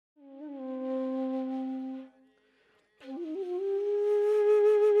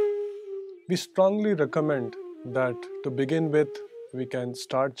We strongly recommend that to begin with, we can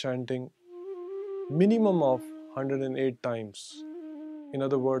start chanting minimum of 108 times. In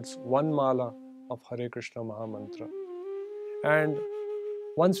other words, one mala of Hare Krishna Mahamantra. And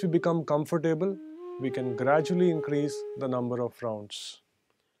once we become comfortable, we can gradually increase the number of rounds.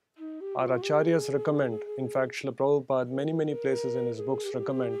 Our acharyas recommend, in fact, Srila Prabhupada, many places in his books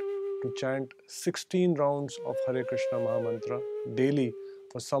recommend to chant 16 rounds of Hare Krishna Mahamantra daily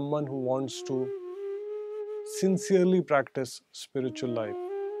for someone who wants to sincerely practice spiritual life.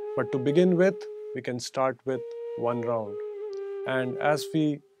 But to begin with, we can start with one round. And as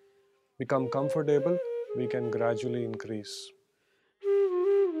we become comfortable, we can gradually increase.